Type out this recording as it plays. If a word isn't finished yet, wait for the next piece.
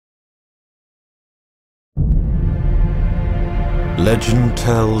Legend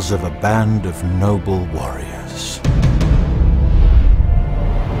tells of a band of noble warriors,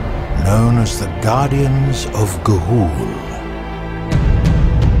 known as the Guardians of Ga'Hoole.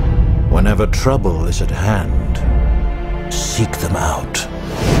 Whenever trouble is at hand, seek them out,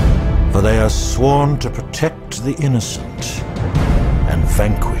 for they are sworn to protect the innocent and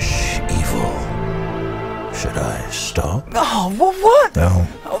vanquish evil. Should I stop? Oh, what? No.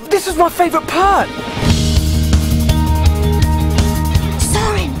 Oh, this is my favorite part.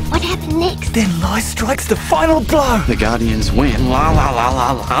 What happened next? Then Lie strikes the final blow. The Guardians win. La la la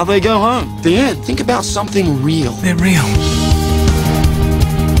la la. They go home. The end. Think about something real. They're real.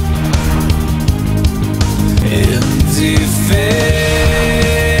 In defense.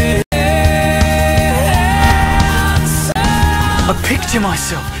 I picture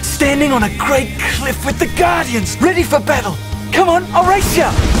myself standing on a great cliff with the Guardians, ready for battle. Come on, I'll race you.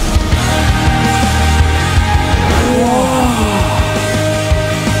 Whoa.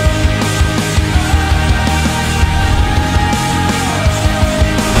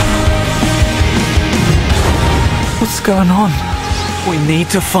 What's going on? We need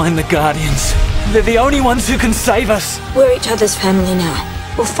to find the Guardians. They're the only ones who can save us. We're each other's family now.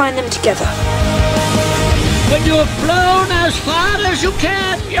 We'll find them together. When you have flown as far as you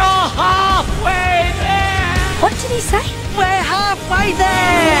can, you're halfway there! What did he say? We're halfway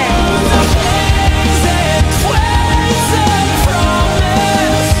there!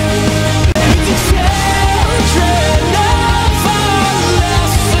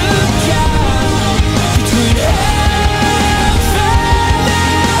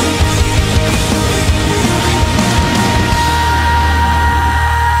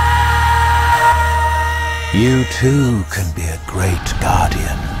 You too can be a great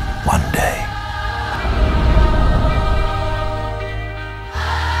guardian one